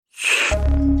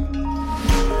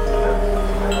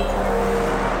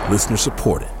Listener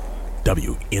supported.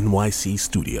 WNYC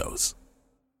Studios.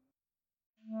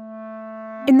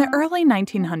 In the early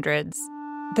 1900s,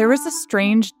 there was a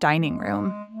strange dining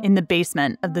room in the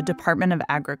basement of the Department of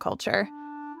Agriculture.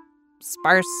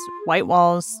 Sparse white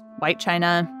walls, white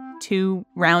china, 2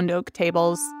 round oak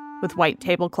tables with white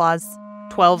tablecloths,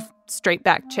 12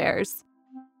 straight-back chairs.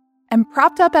 And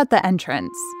propped up at the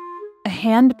entrance, a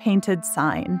hand-painted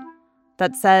sign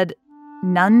that said,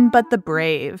 "None but the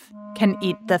brave can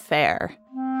eat the fare."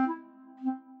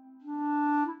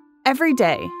 Every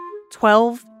day,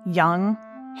 12 young,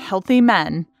 healthy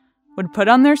men would put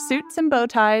on their suits and bow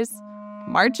ties,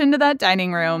 march into that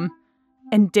dining room,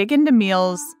 and dig into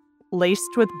meals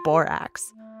laced with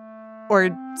borax, or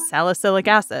salicylic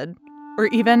acid, or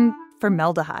even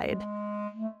formaldehyde.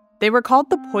 They were called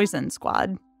the Poison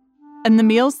Squad, and the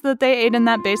meals that they ate in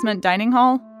that basement dining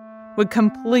hall would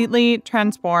completely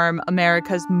transform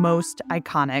America's most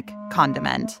iconic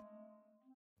condiment: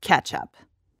 ketchup.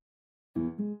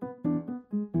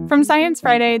 From Science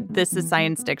Friday, this is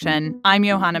Science Diction. I'm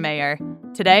Johanna Mayer.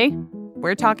 Today,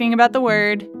 we're talking about the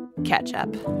word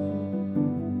ketchup.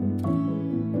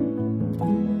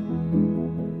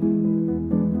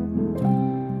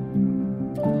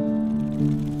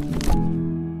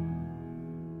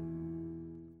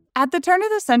 At the turn of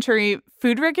the century,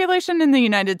 food regulation in the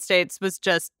United States was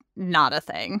just not a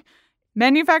thing.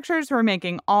 Manufacturers were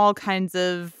making all kinds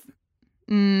of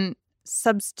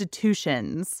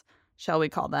substitutions, shall we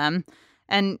call them,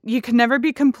 and you could never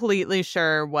be completely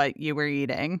sure what you were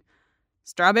eating.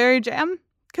 Strawberry jam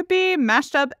could be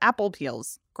mashed up apple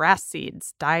peels, grass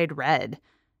seeds dyed red.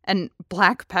 And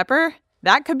black pepper,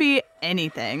 that could be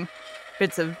anything.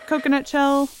 Bits of coconut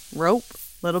shell, rope,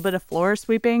 little bit of floor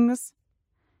sweepings.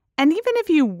 And even if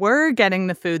you were getting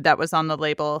the food that was on the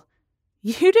label,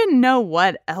 you didn't know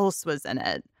what else was in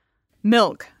it.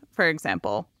 Milk, for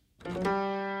example.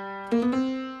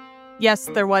 Yes,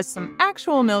 there was some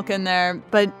actual milk in there,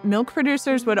 but milk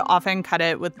producers would often cut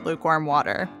it with lukewarm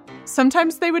water.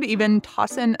 Sometimes they would even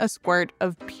toss in a squirt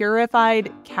of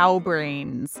purified cow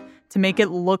brains to make it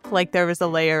look like there was a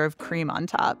layer of cream on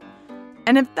top.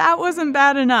 And if that wasn't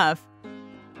bad enough,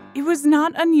 it was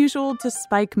not unusual to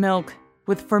spike milk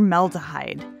with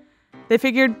formaldehyde. They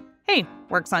figured, hey,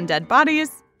 works on dead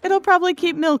bodies, it'll probably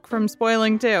keep milk from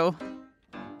spoiling too.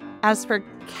 As for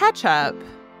ketchup,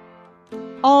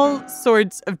 all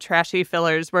sorts of trashy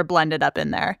fillers were blended up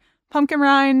in there. Pumpkin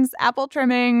rinds, apple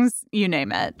trimmings, you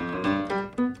name it.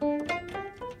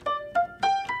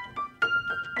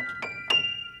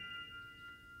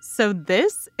 So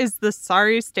this is the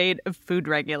sorry state of food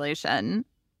regulation,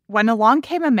 when along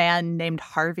came a man named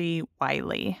Harvey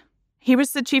Wiley. He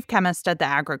was the chief chemist at the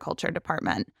Agriculture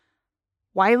Department.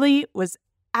 Wiley was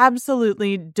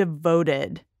absolutely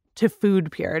devoted to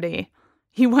food purity.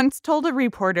 He once told a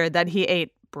reporter that he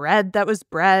ate bread that was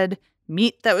bread,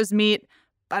 meat that was meat,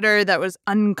 butter that was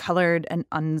uncolored and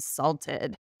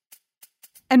unsalted.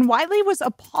 And Wiley was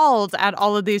appalled at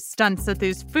all of these stunts that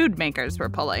these food makers were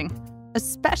pulling,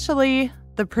 especially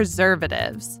the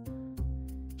preservatives.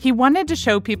 He wanted to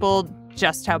show people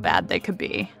just how bad they could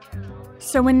be.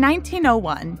 So in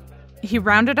 1901, he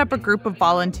rounded up a group of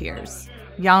volunteers,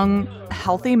 young,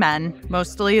 healthy men,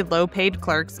 mostly low-paid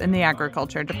clerks in the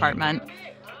Agriculture Department,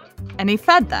 and he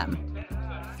fed them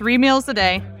 3 meals a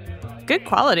day. Good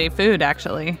quality food,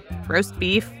 actually. Roast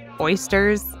beef,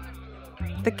 oysters.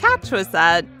 The catch was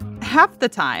that half the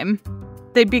time,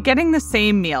 they'd be getting the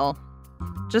same meal,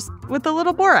 just with a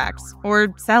little borax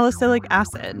or salicylic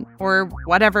acid or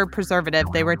whatever preservative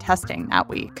they were testing that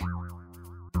week.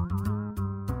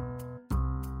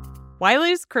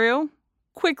 Wiley's crew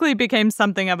quickly became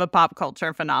something of a pop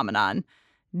culture phenomenon.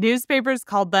 Newspapers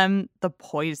called them the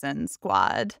Poison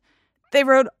Squad. They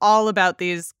wrote all about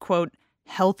these, quote,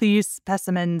 healthy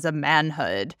specimens of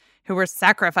manhood who were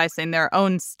sacrificing their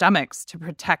own stomachs to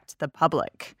protect the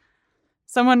public.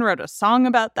 Someone wrote a song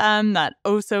about them that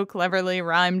oh so cleverly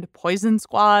rhymed Poison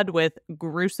Squad with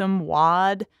gruesome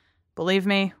wad. Believe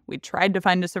me, we tried to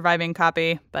find a surviving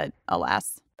copy, but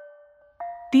alas.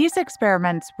 These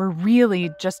experiments were really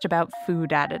just about food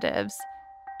additives,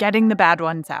 getting the bad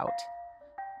ones out.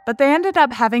 But they ended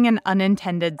up having an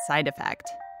unintended side effect.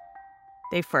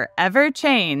 They forever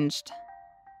changed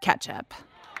ketchup.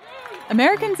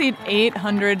 Americans eat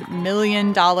 $800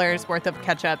 million worth of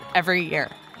ketchup every year.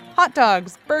 Hot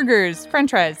dogs, burgers,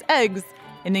 french fries, eggs.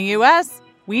 In the U.S.,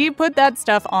 we put that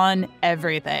stuff on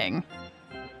everything.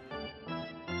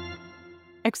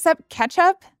 Except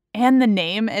ketchup and the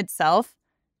name itself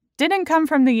didn't come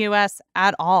from the U.S.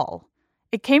 at all.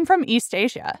 It came from East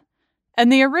Asia.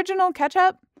 And the original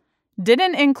ketchup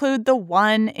didn't include the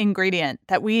one ingredient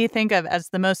that we think of as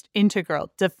the most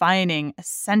integral, defining,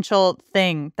 essential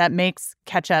thing that makes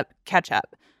ketchup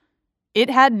ketchup. It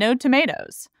had no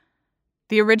tomatoes.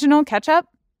 The original ketchup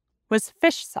was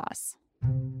fish sauce.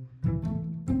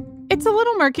 It's a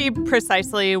little murky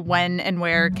precisely when and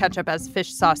where ketchup as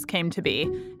fish sauce came to be,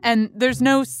 and there's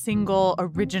no single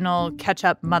original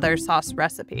ketchup mother sauce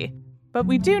recipe. But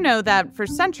we do know that for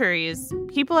centuries,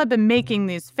 people have been making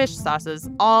these fish sauces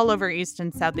all over East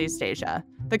and Southeast Asia,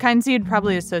 the kinds you'd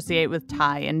probably associate with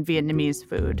Thai and Vietnamese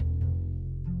food.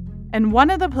 And one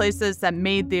of the places that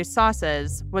made these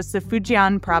sauces was the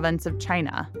Fujian province of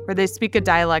China, where they speak a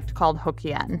dialect called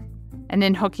Hokkien. And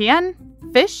in Hokkien,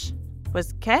 fish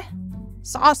was ke,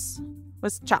 sauce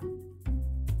was cha.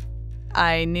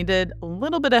 I needed a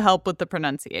little bit of help with the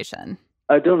pronunciation.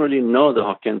 I don't really know the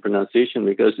Hokkien pronunciation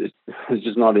because it's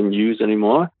just not in use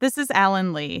anymore. This is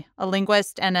Alan Lee, a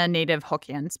linguist and a native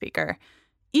Hokkien speaker.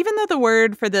 Even though the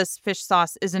word for this fish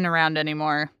sauce isn't around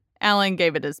anymore, Alan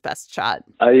gave it his best shot.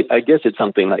 I guess it's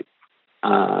something like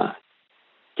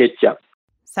ketchup.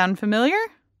 Sound familiar?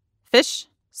 Fish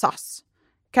sauce.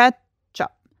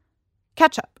 Ketchup.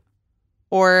 Ketchup.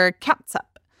 Or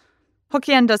catsup.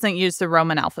 Hokkien doesn't use the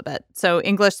Roman alphabet, so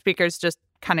English speakers just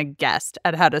kind of guessed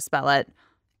at how to spell it.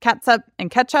 Catsup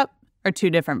and ketchup are two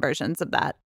different versions of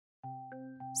that.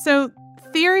 So,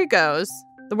 theory goes,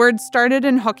 the word started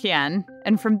in Hokkien,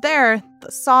 and from there,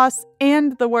 the sauce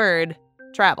and the word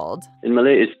traveled. In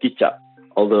Malay, it's kicap,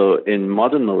 although in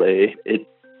modern Malay, it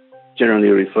generally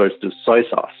refers to soy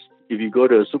sauce. If you go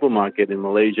to a supermarket in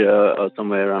Malaysia or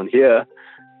somewhere around here,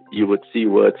 you would see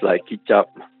words like kicap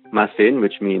masin,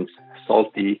 which means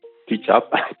salty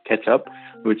ketchup,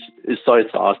 which is soy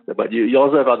sauce. But you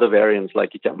also have other variants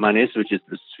like kicap manis, which is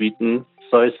the sweetened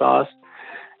soy sauce,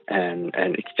 and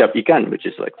kicap ikan, which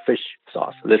is like fish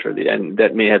sauce, literally, and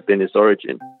that may have been its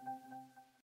origin.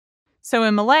 So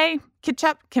in Malay,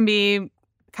 ketchup can be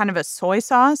kind of a soy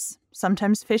sauce,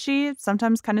 sometimes fishy,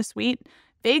 sometimes kind of sweet,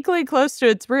 vaguely close to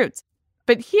its roots.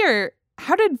 But here,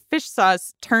 how did fish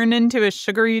sauce turn into a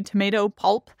sugary tomato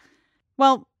pulp?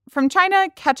 Well, from China,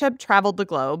 ketchup traveled the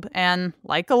globe, and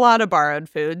like a lot of borrowed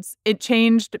foods, it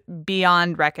changed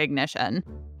beyond recognition.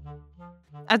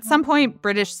 At some point,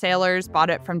 British sailors bought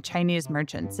it from Chinese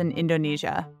merchants in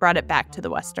Indonesia, brought it back to the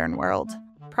Western world.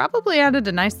 Probably added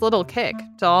a nice little kick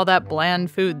to all that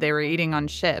bland food they were eating on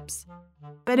ships.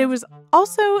 But it was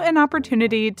also an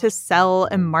opportunity to sell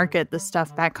and market the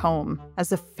stuff back home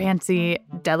as a fancy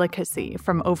delicacy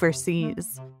from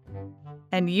overseas.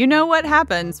 And you know what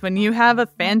happens when you have a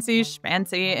fancy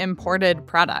schmancy imported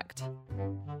product.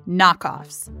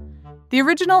 Knockoffs. The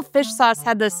original fish sauce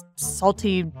had this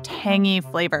salty, tangy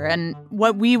flavor and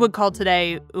what we would call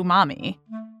today umami.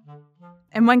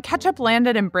 And when ketchup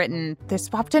landed in Britain, they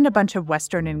swapped in a bunch of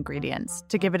Western ingredients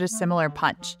to give it a similar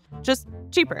punch, just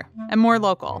cheaper and more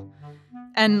local.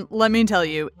 And let me tell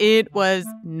you, it was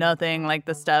nothing like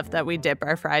the stuff that we dip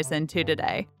our fries into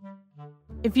today.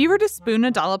 If you were to spoon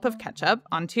a dollop of ketchup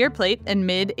onto your plate in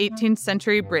mid-18th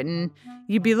century Britain,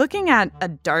 you'd be looking at a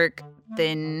dark,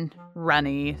 thin,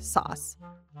 runny sauce.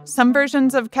 Some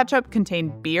versions of ketchup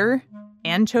contained beer.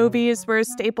 Anchovies were a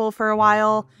staple for a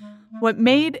while. What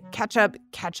made ketchup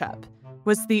ketchup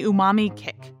was the umami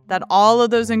kick that all of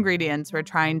those ingredients were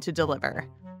trying to deliver,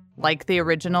 like the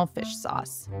original fish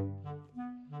sauce.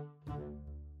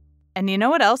 And you know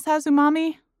what else has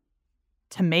umami?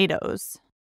 Tomatoes.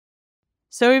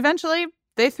 So eventually,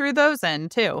 they threw those in,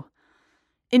 too.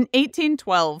 In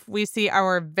 1812, we see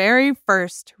our very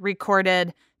first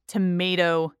recorded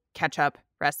tomato ketchup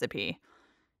recipe.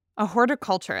 A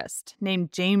horticulturist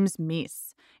named James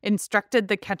Meese instructed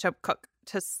the ketchup cook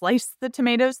to slice the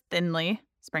tomatoes thinly,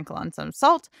 sprinkle on some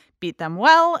salt, beat them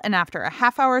well, and after a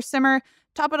half-hour simmer,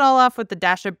 top it all off with a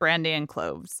dash of brandy and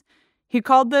cloves. He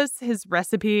called this his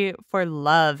recipe for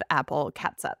love apple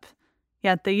catsup.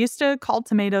 Yet they used to call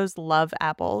tomatoes love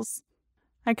apples.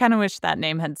 I kind of wish that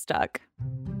name had stuck.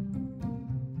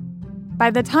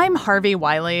 By the time Harvey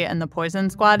Wiley and the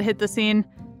Poison Squad hit the scene,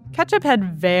 ketchup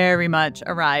had very much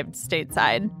arrived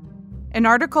stateside. An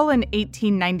article in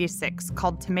 1896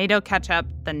 called Tomato Ketchup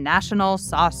the National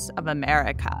Sauce of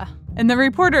America. And the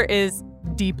reporter is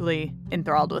deeply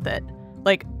enthralled with it.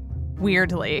 Like,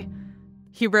 weirdly.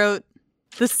 He wrote,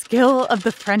 "The skill of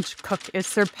the French cook is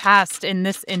surpassed in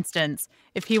this instance.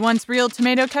 If he wants real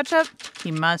tomato ketchup,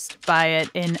 he must buy it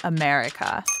in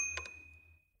America."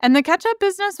 And the ketchup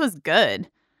business was good.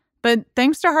 But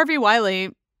thanks to Harvey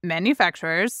Wiley,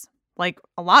 manufacturers, like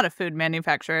a lot of food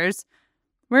manufacturers,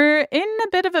 were in a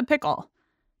bit of a pickle.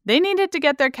 They needed to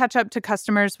get their ketchup to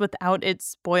customers without it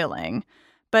spoiling.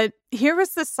 But here was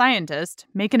the scientist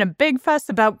making a big fuss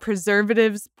about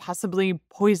preservatives possibly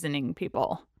poisoning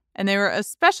people. And they were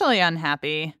especially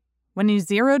unhappy when he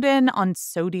zeroed in on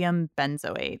sodium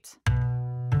benzoate.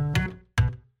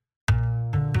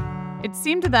 It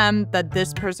seemed to them that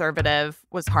this preservative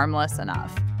was harmless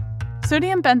enough.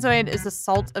 Sodium benzoate is a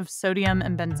salt of sodium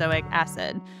and benzoic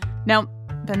acid. Now,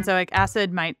 benzoic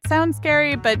acid might sound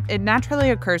scary, but it naturally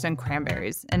occurs in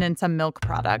cranberries and in some milk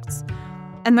products.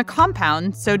 And the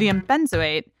compound, sodium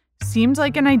benzoate, seemed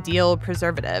like an ideal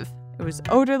preservative. It was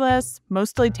odorless,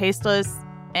 mostly tasteless,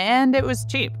 and it was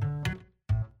cheap.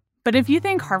 But if you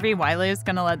think Harvey Wiley is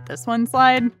going to let this one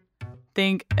slide,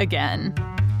 think again.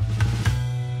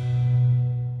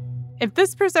 If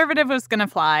this preservative was going to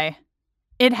fly,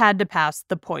 it had to pass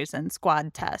the Poison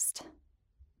Squad test.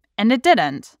 And it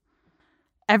didn't.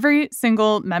 Every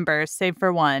single member, save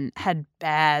for one, had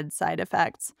bad side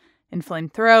effects.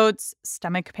 Inflamed throats,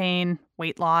 stomach pain,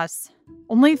 weight loss.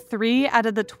 Only 3 out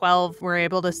of the 12 were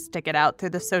able to stick it out through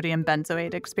the sodium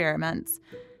benzoate experiments.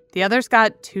 The others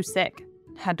got too sick,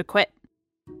 had to quit.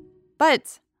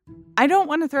 But I don't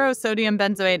want to throw sodium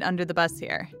benzoate under the bus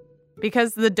here,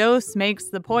 because the dose makes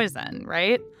the poison,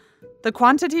 right? The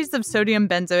quantities of sodium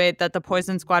benzoate that the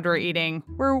Poison Squad were eating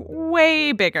were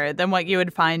way bigger than what you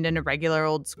would find in a regular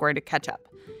old squirt of ketchup.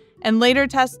 And later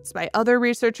tests by other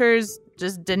researchers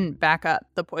just didn't back up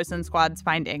the Poison Squad's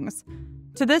findings.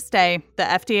 To this day, the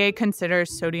FDA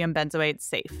considers sodium benzoate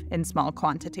safe in small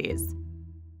quantities.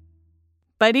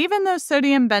 But even though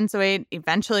sodium benzoate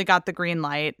eventually got the green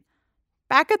light,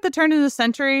 back at the turn of the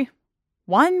century,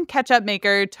 one ketchup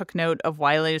maker took note of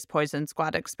Wiley's Poison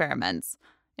Squad experiments.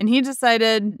 And he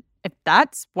decided, if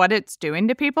that's what it's doing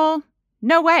to people,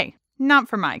 no way, not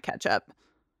for my ketchup.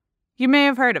 You may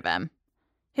have heard of him.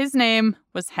 His name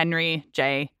was Henry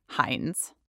J.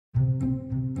 Heinz.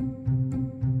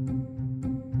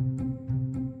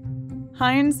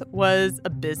 Heinz was a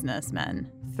businessman,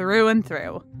 through and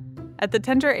through. At the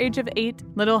tender age of 8,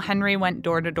 little Henry went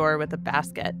door to door with a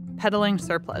basket, peddling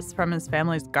surplus from his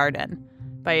family's garden.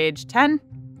 By age 10,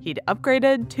 he'd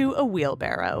upgraded to a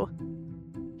wheelbarrow.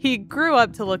 He grew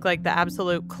up to look like the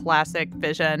absolute classic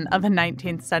vision of a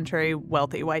 19th century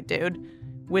wealthy white dude.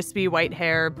 Wispy white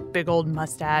hair, big old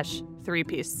mustache,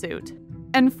 3-piece suit.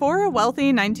 And for a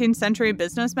wealthy 19th century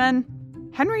businessman,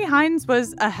 Henry Heinz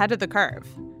was ahead of the curve.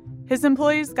 His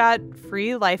employees got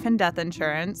free life and death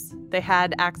insurance. They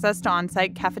had access to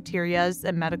on-site cafeterias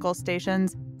and medical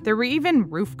stations. There were even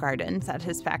roof gardens at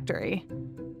his factory.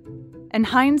 And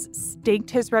Heinz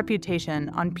staked his reputation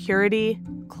on purity,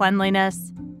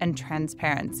 cleanliness, and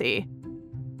transparency.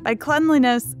 By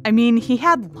cleanliness, I mean he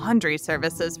had laundry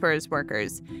services for his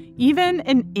workers, even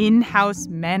an in-house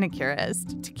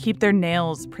manicurist to keep their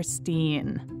nails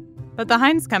pristine. But the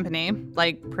Heinz Company,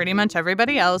 like pretty much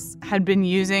everybody else, had been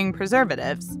using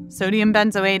preservatives, sodium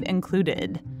benzoate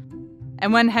included.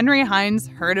 And when Henry Heinz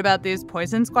heard about these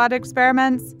Poison Squad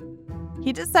experiments,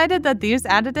 he decided that these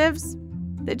additives,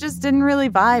 they just didn't really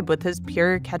vibe with his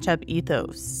pure ketchup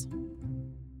ethos.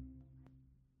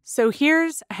 So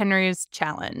here's Henry's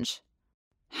challenge.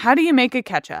 How do you make a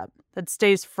ketchup that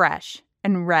stays fresh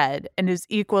and red and is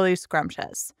equally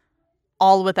scrumptious,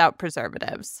 all without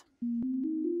preservatives?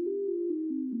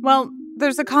 Well,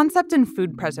 there's a concept in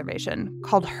food preservation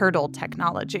called hurdle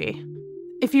technology.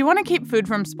 If you want to keep food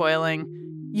from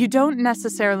spoiling, you don't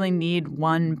necessarily need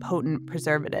one potent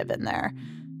preservative in there.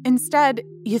 Instead,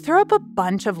 you throw up a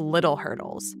bunch of little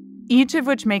hurdles, each of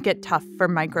which make it tough for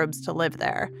microbes to live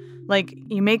there. Like,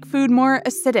 you make food more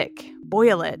acidic,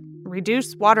 boil it,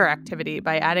 reduce water activity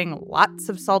by adding lots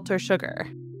of salt or sugar.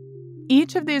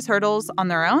 Each of these hurdles on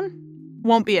their own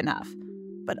won't be enough,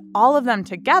 but all of them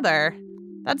together,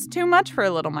 that's too much for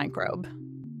a little microbe.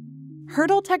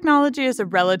 Hurdle technology is a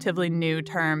relatively new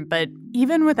term, but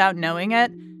even without knowing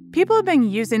it, people have been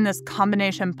using this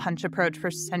combination punch approach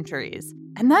for centuries.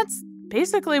 And that's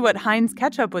basically what Heinz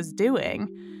ketchup was doing.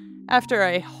 After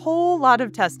a whole lot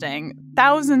of testing,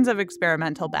 thousands of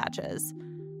experimental batches,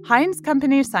 Heinz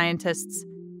Company scientists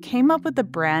came up with a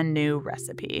brand new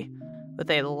recipe with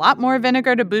a lot more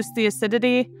vinegar to boost the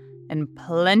acidity and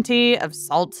plenty of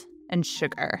salt and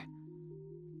sugar.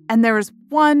 And there was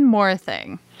one more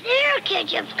thing. Their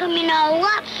ketchup's coming out a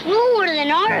lot slower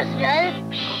than ours does.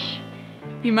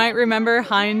 You might remember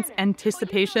Heinz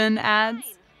anticipation ads.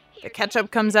 The ketchup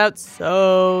comes out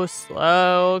so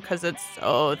slow because it's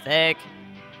so thick,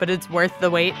 but it's worth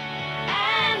the wait.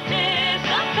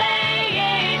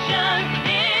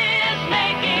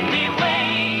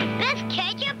 Best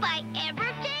ketchup I ever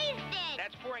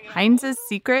tasted. Heinz's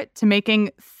secret to making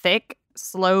thick,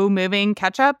 slow-moving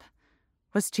ketchup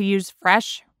was to use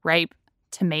fresh, ripe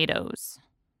tomatoes.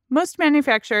 Most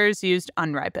manufacturers used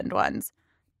unripened ones.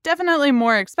 Definitely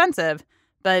more expensive,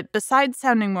 but besides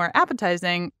sounding more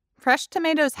appetizing, fresh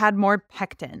tomatoes had more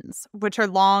pectins, which are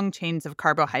long chains of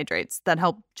carbohydrates that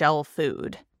help gel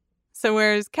food. So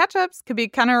whereas ketchups could be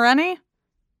kind of runny,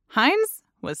 Heinz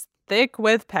was thick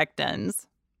with pectins.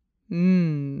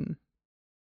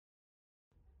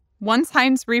 Once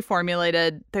Heinz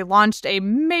reformulated, they launched a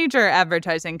major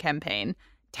advertising campaign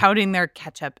touting their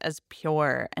ketchup as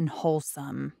pure and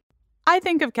wholesome. I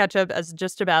think of ketchup as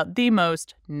just about the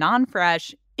most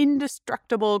non-fresh,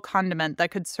 indestructible condiment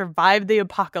that could survive the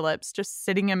apocalypse just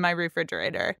sitting in my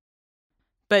refrigerator.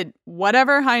 But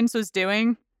whatever Heinz was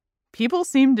doing, people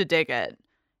seemed to dig it.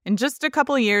 In just a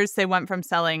couple of years, they went from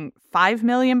selling 5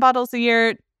 million bottles a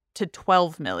year to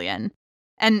 12 million.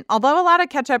 And although a lot of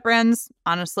ketchup brands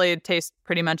honestly taste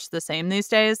pretty much the same these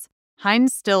days,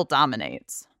 Heinz still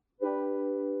dominates.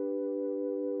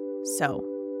 So,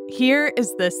 here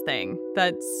is this thing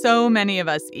that so many of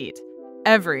us eat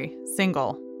every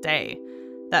single day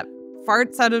that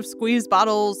farts out of squeezed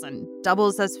bottles and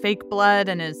doubles as fake blood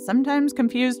and is sometimes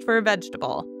confused for a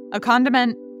vegetable. A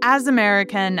condiment as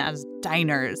American as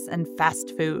diners and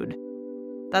fast food.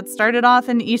 That started off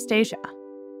in East Asia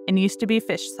and used to be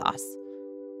fish sauce.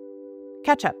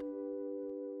 Ketchup.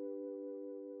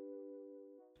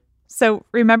 So,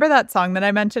 remember that song that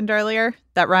I mentioned earlier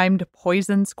that rhymed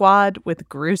Poison Squad with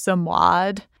Gruesome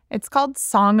Wad? It's called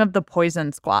Song of the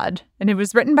Poison Squad, and it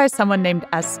was written by someone named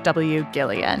S.W.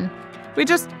 Gillian. We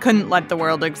just couldn't let the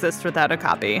world exist without a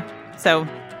copy. So,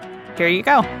 here you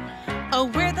go. Oh,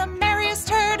 we're the merriest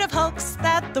herd of hulks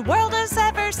that the world has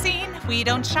ever seen. We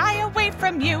don't shy away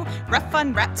from you, rough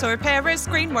on rats or Paris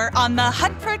green. We're on the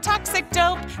hunt for toxic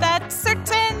dope that's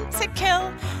certain to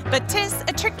kill. But 'tis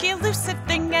a tricky, elusive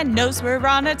thing and knows we're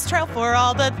on its trail for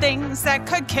all the things that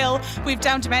could kill. We've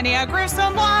downed many a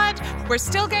gruesome wad. We're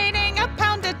still gaining a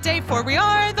pound a day, for we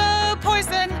are the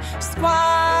Poison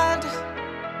Squad.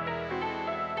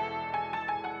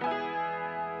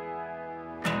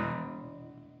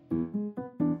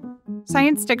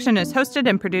 Science Diction is hosted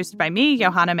and produced by me,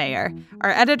 Johanna Mayer. Our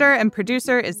editor and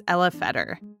producer is Ella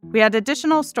Feder. We had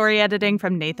additional story editing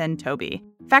from Nathan Toby.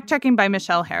 Fact-checking by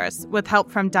Michelle Harris, with help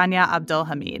from Danya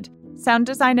Abdulhamid. Sound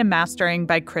design and mastering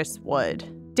by Chris Wood.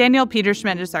 Daniel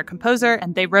Peterschmidt is our composer,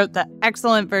 and they wrote the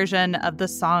excellent version of the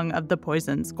Song of the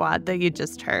Poison Squad that you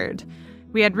just heard.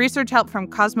 We had research help from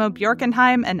Cosmo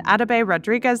Bjorkenheim and Adebayo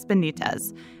Rodriguez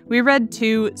Benitez. We read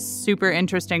 2 super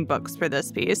interesting books for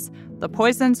this piece, The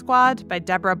Poison Squad by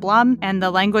Deborah Blum and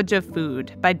The Language of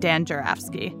Food by Dan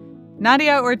Jurafsky.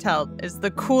 Nadia Ortelt is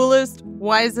the coolest,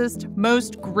 wisest,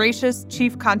 most gracious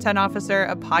chief content officer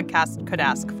a podcast could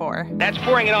ask for. That's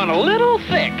pouring it on a little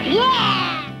thick.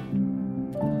 Yeah!